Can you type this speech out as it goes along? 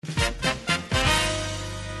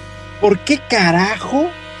¿Por qué carajo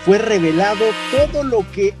fue revelado todo lo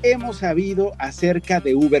que hemos sabido acerca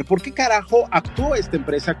de Uber? ¿Por qué carajo actuó esta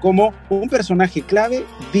empresa como un personaje clave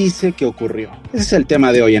dice que ocurrió? Ese es el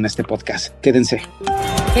tema de hoy en este podcast. Quédense.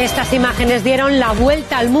 Estas imágenes dieron la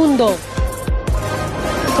vuelta al mundo.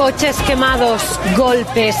 Coches quemados,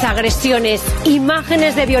 golpes, agresiones,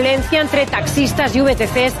 imágenes de violencia entre taxistas y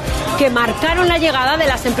VTCs que marcaron la llegada de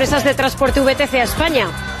las empresas de transporte VTC a España.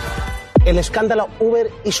 El escándalo Uber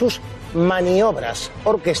y sus maniobras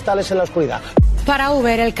orquestales en la oscuridad. Para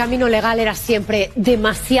Uber el camino legal era siempre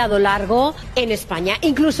demasiado largo en España,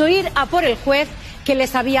 incluso ir a por el juez que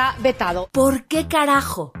les había vetado. ¿Por qué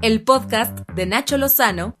carajo? El podcast de Nacho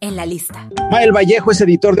Lozano en La Lista. Mael Vallejo es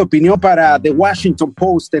editor de opinión para The Washington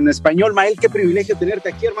Post en español. Mael, qué privilegio tenerte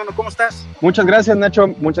aquí, hermano. ¿Cómo estás? Muchas gracias, Nacho.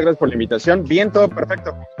 Muchas gracias por la invitación. Bien, todo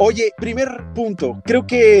perfecto. Oye, primer punto. Creo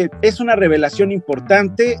que es una revelación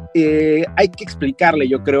importante. Hay que explicarle,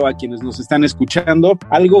 yo creo, a quienes nos están escuchando,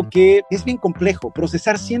 algo que es bien complejo.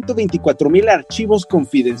 Procesar 124,000 archivos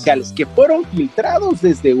confidenciales que fueron filtrados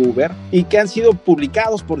desde Uber y que han sido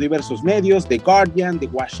publicados por diversos medios, The Guardian, The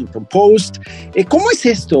Washington Post. ¿Cómo es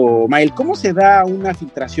esto, Mael? ¿Cómo se da una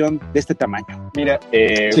filtración de este tamaño? Mira,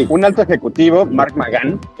 un alto ejecutivo, Mark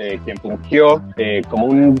Magan, quien fungió como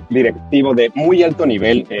un directivo de muy alto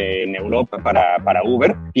nivel en Europa para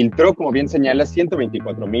Uber, filtró, como bien señala,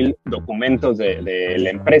 124,000 documentos de la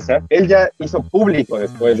empresa. Él ya hizo público,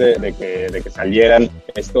 después de que salieran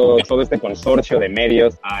todo este consorcio de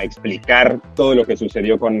medios a explicar todo lo que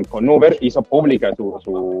sucedió con Uber, hizo pública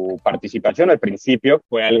su participación. Al principio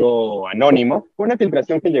fue algo anónimo, fue una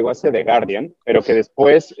filtración que llegó hacia The Guardian, pero que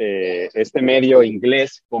después este medio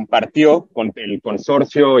inglés compartió con el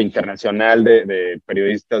consorcio internacional de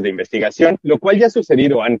periodistas de investigación, lo cual ya ha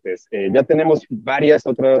sucedido antes. Ya tenemos varios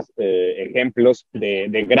otros ejemplos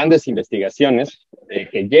de grandes investigaciones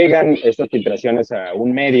que llegan estas filtraciones a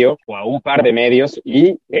un medio o a un par de medios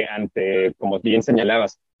y ante, como bien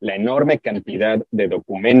señalabas, la enorme cantidad de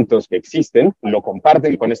documentos que existen, lo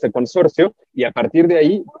comparten con este consorcio y a partir de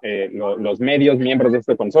ahí los medios miembros de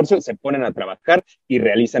este consorcio se ponen a trabajar y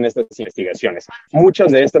realizan estas investigaciones.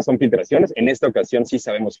 Muchas de estas son filtraciones. En esta ocasión sí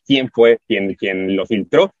sabemos quién fue quien lo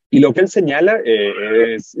filtró, y lo que él señala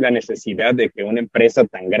es la necesidad de que una empresa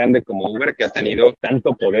tan grande como Uber, que ha tenido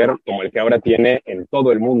tanto poder como el que ahora tiene en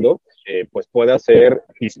todo el mundo, pues pueda ser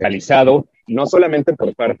fiscalizado, no solamente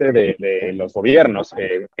por parte de los gobiernos.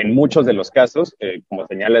 En muchos de los casos, como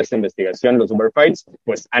señala esta investigación, los Uber Files,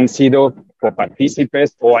 pues han sido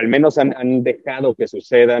copartícipes o al menos han dejado que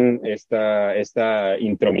sucedan esta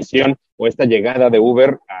intromisión o esta llegada de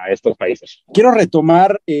Uber a estos países. Quiero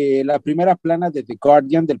retomar la primera plana de The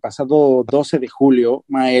Guardian del pasado 12 de julio,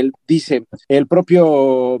 Mael. Dice el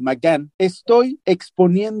propio McGann: estoy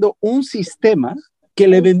exponiendo un sistema que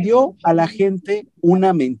le vendió a la gente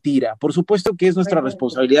una mentira. Por supuesto que es nuestra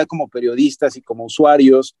responsabilidad como periodistas y como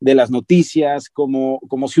usuarios de las noticias, como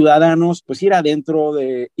ciudadanos, pues ir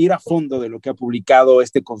a fondo de lo que ha publicado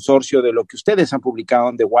este consorcio, de lo que ustedes han publicado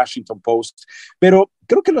en The Washington Post. Pero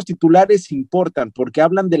creo que los titulares importan porque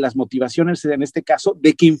hablan de las motivaciones, en este caso,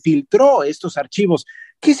 de quien filtró estos archivos.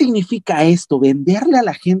 ¿Qué significa esto? ¿Venderle a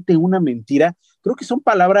la gente una mentira? Creo que son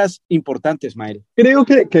palabras importantes, Mael. Creo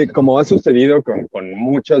que como ha sucedido con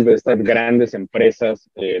muchas de estas grandes empresas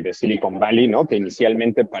de Silicon Valley, ¿no? Que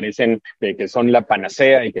inicialmente parecen que son la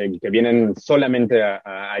panacea y que vienen solamente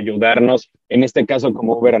a ayudarnos, en este caso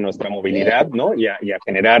como Uber, a nuestra movilidad, ¿no? Y a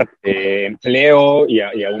generar empleo y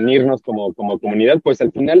a unirnos como comunidad, pues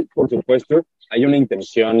al final, por supuesto, hay una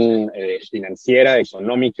intención financiera,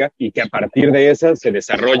 económica, y que a partir de esa se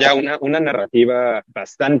desarrolla una narrativa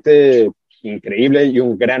bastante increíble y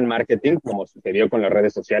un gran marketing, como sucedió con las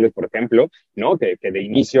redes sociales, por ejemplo, ¿no? Que de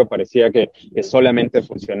inicio parecía que solamente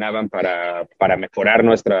funcionaban para mejorar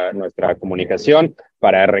nuestra comunicación,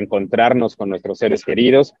 para reencontrarnos con nuestros seres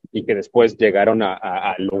queridos, y que después llegaron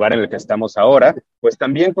al lugar en el que estamos ahora. Pues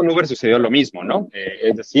también con Uber sucedió lo mismo, ¿no?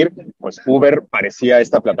 Es decir, pues Uber parecía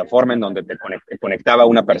esta plataforma en donde te conectaba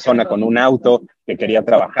una persona con un auto que quería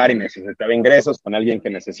trabajar y necesitaba ingresos, con alguien que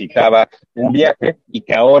necesitaba un viaje, y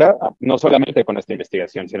que ahora, no solamente con esta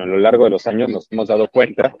investigación, sino a lo largo de los años nos hemos dado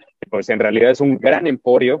cuenta que pues en realidad es un gran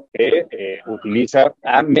emporio que utiliza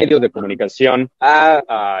a medios de comunicación,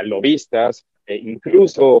 a lobistas,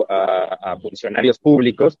 incluso a funcionarios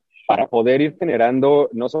públicos, para poder ir generando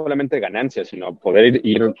no solamente ganancias, sino poder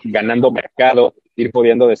ir ganando mercado, ir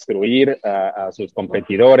pudiendo destruir a sus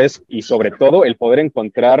competidores, y sobre todo el poder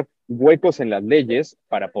encontrar huecos en las leyes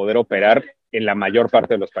para poder operar en la mayor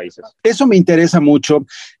parte de los países. Eso me interesa mucho,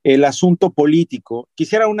 el asunto político.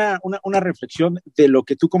 Quisiera una reflexión de lo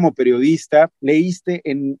que tú como periodista leíste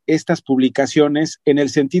en estas publicaciones, en el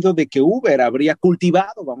sentido de que Uber habría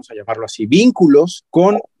cultivado, vamos a llamarlo así, vínculos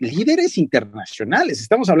con líderes internacionales.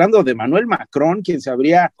 Estamos hablando de Emmanuel Macron, quien se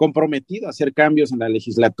habría comprometido a hacer cambios en la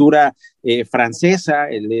legislatura francesa,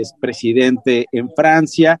 él es presidente en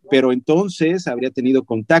Francia, pero entonces habría tenido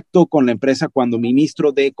contacto con la empresa cuando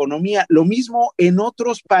ministro de Economía. Lo mismo en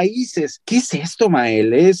otros países. ¿Qué es esto,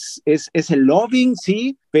 Mael? ¿Es el lobbying?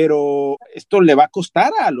 Sí, pero esto le va a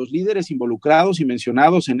costar a los líderes involucrados y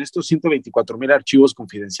mencionados en estos 124,000 archivos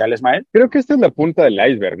confidenciales, Mael. Creo que esta es la punta del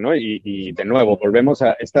iceberg, ¿no? Y de nuevo, volvemos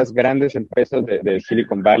a estas grandes empresas de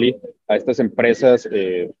Silicon Valley, a estas empresas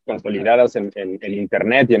consolidadas en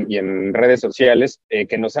Internet y en redes sociales,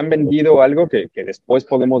 que nos han vendido algo que después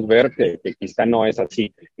podemos ver que quizá no es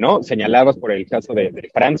así, ¿no? Señalabas por el caso de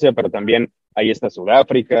Francia, pero también ahí está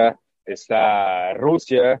Sudáfrica, está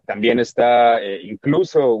Rusia, también está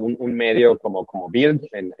incluso un medio como Bild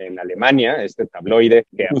en Alemania, este tabloide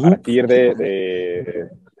que a partir de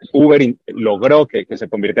Uber logró que se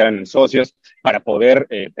convirtieran en socios para poder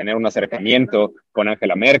tener un acercamiento con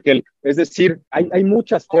Angela Merkel. Es decir, hay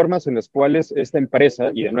muchas formas en las cuales esta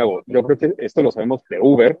empresa, y de nuevo, yo creo que esto lo sabemos de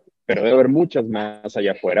Uber, pero debe haber muchas más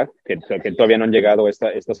allá afuera que todavía no han llegado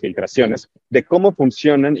estas filtraciones, de cómo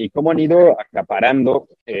funcionan y cómo han ido acaparando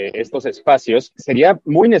estos espacios. Sería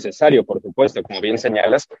muy necesario, por supuesto, como bien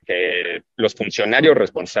señalas, que los funcionarios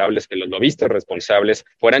responsables, que los lobistas responsables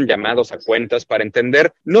fueran llamados a cuentas para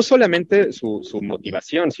entender no solamente su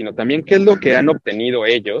motivación, sino también qué es lo que han obtenido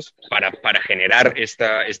ellos para generar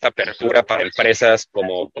esta apertura para empresas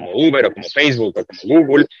como Uber o como Facebook o como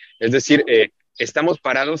Google. Es decir, estamos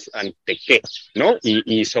parados ante qué, ¿no?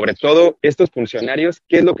 Y sobre todo, estos funcionarios,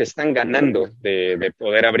 ¿qué es lo que están ganando de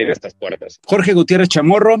poder abrir estas puertas? Jorge Gutiérrez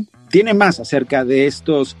Chamorro tiene más acerca de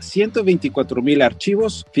estos 124,000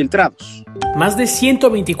 archivos filtrados. Más de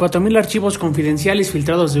 124,000 archivos confidenciales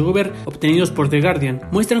filtrados de Uber, obtenidos por The Guardian,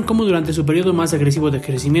 muestran cómo durante su periodo más agresivo de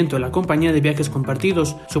crecimiento, la compañía de viajes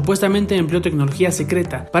compartidos supuestamente empleó tecnología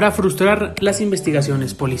secreta para frustrar las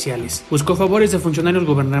investigaciones policiales. Buscó favores de funcionarios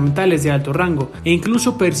gubernamentales de alto rango e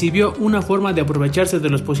incluso percibió una forma de aprovecharse de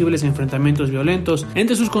los posibles enfrentamientos violentos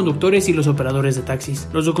entre sus conductores y los operadores de taxis.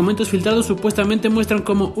 Los documentos filtrados supuestamente muestran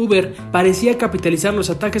cómo Uber parecía capitalizar los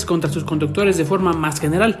ataques contra sus conductores de forma más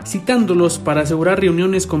general, citándolos para asegurar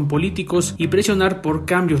reuniones con políticos y presionar por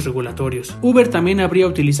cambios regulatorios. Uber también habría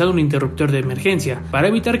utilizado un interruptor de emergencia para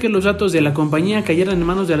evitar que los datos de la compañía cayeran en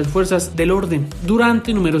manos de las fuerzas del orden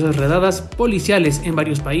durante numerosas redadas policiales en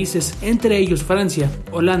varios países, entre ellos Francia,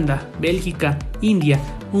 Holanda, Bélgica, India,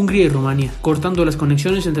 Hungría y Rumania, cortando las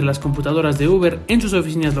conexiones entre las computadoras de Uber en sus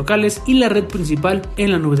oficinas locales y la red principal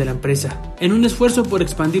en la nube de la empresa. En un esfuerzo por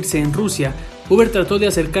expandirse en Rusia, Uber trató de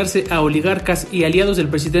acercarse a oligarcas y aliados del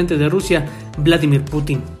presidente de Rusia, Vladimir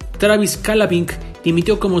Putin. Travis Kalanick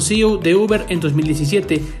dimitió como CEO de Uber en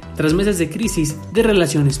 2017 tras meses de crisis de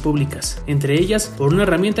relaciones públicas, entre ellas por una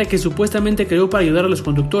herramienta que supuestamente creó para ayudar a los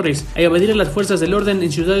conductores a evadir a las fuerzas del orden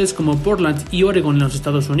en ciudades como Portland y Oregon en los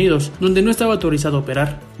Estados Unidos, donde no estaba autorizado a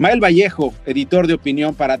operar. Mael Vallejo, editor de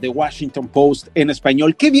opinión para The Washington Post en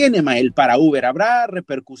español. ¿Qué viene, Mael, para Uber? ¿Habrá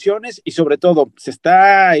repercusiones? Y sobre todo, ¿se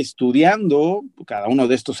está estudiando cada uno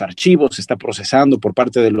de estos archivos? ¿Se está procesando por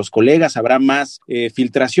parte de los colegas? ¿Habrá más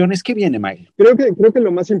filtraciones? ¿Qué viene, Mael? Creo que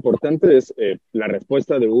lo más importante es la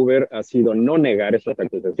respuesta de Uber ha sido no negar estas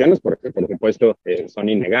acusaciones, porque por supuesto son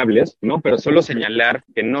innegables, ¿no? Pero solo señalar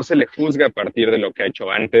que no se le juzga a partir de lo que ha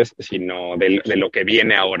hecho antes, sino de lo que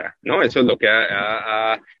viene ahora, ¿no? Eso es lo que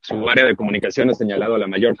su área de comunicación ha señalado a la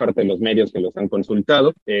mayor parte de los medios que los han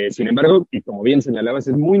consultado. Sin embargo, y como bien señalabas,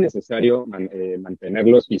 es muy necesario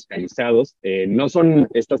mantenerlos fiscalizados. No son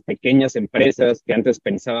estas pequeñas empresas que antes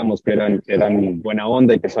pensábamos que eran buena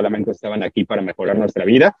onda y que solamente estaban aquí para mejorar nuestra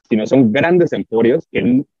vida, sino son grandes emporios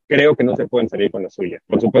que creo que no se pueden salir con la suya.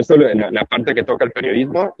 Por supuesto, la parte que toca el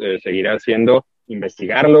periodismo seguirá siendo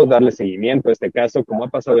investigarlo, darle seguimiento a este caso, como ha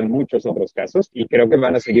pasado en muchos otros casos, y creo que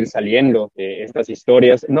van a seguir saliendo estas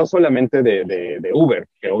historias, no solamente de Uber,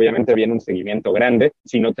 que obviamente viene un seguimiento grande,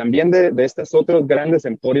 sino también de estos otros grandes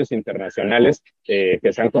emporios internacionales que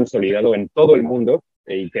se han consolidado en todo el mundo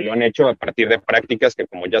y que lo han hecho a partir de prácticas que,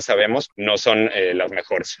 como ya sabemos, no son las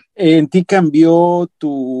mejores. ¿En ti cambió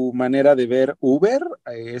tu manera de ver Uber?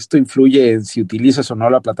 ¿Esto influye en si utilizas o no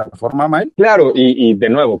la plataforma, Mael? Claro, y de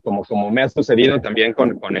nuevo, como me ha sucedido también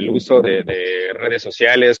con el uso de redes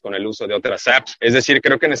sociales, con el uso de otras apps, es decir,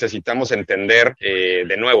 creo que necesitamos entender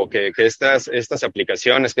de nuevo que estas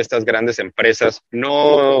aplicaciones, que estas grandes empresas,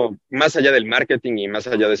 no, más allá del marketing y más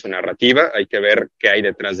allá de su narrativa, hay que ver qué hay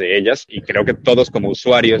detrás de ellas, y creo que todos como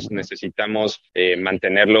usuarios necesitamos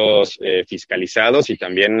mantenerlos fiscalizados y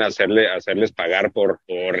también hacerles pagar por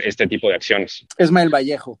este tipo de acciones. Es Mael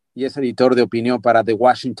Vallejo y es editor de opinión para The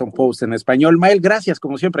Washington Post en español. Mael, gracias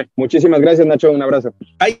como siempre. Muchísimas gracias, Nacho, un abrazo.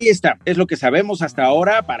 Ahí está, es lo que sabemos hasta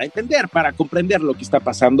ahora para entender, para comprender lo que está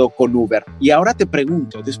pasando con Uber. Y ahora te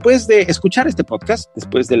pregunto, después de escuchar este podcast,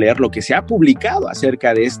 después de leer lo que se ha publicado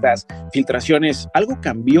acerca de estas filtraciones, ¿algo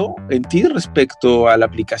cambió en ti respecto a la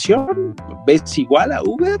aplicación? ¿Ves igual a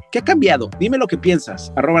Uber? ¿Qué ha cambiado? Dime lo que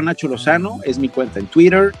piensas. @NachoLozano es mi cuenta en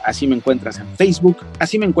Twitter, así me encuentras en Facebook,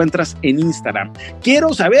 así me encuentras en Instagram.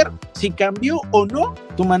 Quiero saber si cambió o no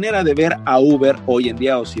tu manera de ver a Uber hoy en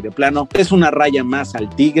día, o si de plano es una raya más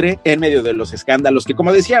al tigre en medio de los escándalos que,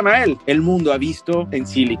 como decía Mael, el mundo ha visto en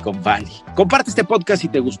Silicon Valley. Comparte este podcast si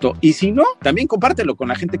te gustó, y si no, también compártelo con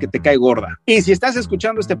la gente que te cae gorda. Y si estás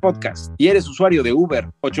escuchando este podcast y eres usuario de Uber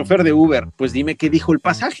o chofer de Uber, pues dime qué dijo el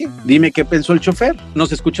pasaje, dime qué pensó el chofer.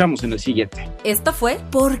 Nos escuchamos en el siguiente. Esto fue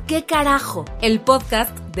 ¿Por qué carajo? El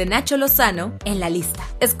podcast de Nacho Lozano en La Lista.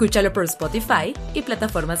 Escúchalo por Spotify y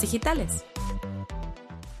plataformas digitales.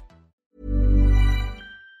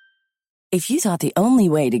 If you thought the only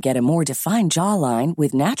way to get a more defined jawline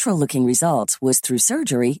with natural-looking results was through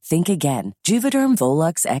surgery, think again. Juvederm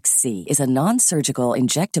Volux XC is a non-surgical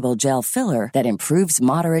injectable gel filler that improves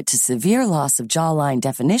moderate to severe loss of jawline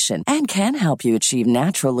definition and can help you achieve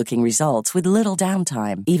natural-looking results with little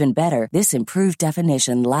downtime. Even better, this improved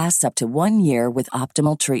definition lasts up to 1 year with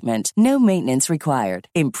optimal treatment. No maintenance required.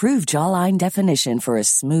 Improve jawline definition for a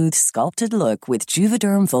smooth, sculpted look with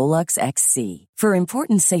Juvederm Volux XC. For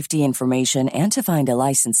important safety information and to find a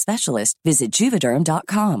licensed specialist, visit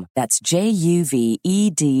Juvederm.com. That's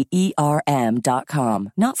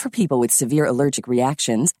JUVEDERM.com. Not for people with severe allergic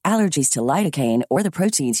reactions, allergies to lidocaine, or the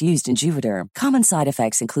proteins used in Juvederm. Common side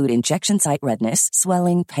effects include injection site redness,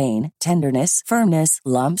 swelling, pain, tenderness, firmness,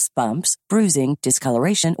 lumps, bumps, bruising,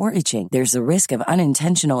 discoloration, or itching. There's a risk of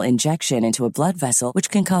unintentional injection into a blood vessel, which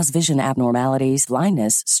can cause vision abnormalities,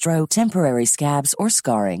 blindness, stroke, temporary scabs, or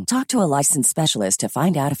scarring. Talk to a licensed specialist to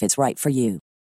find out if it's right for you.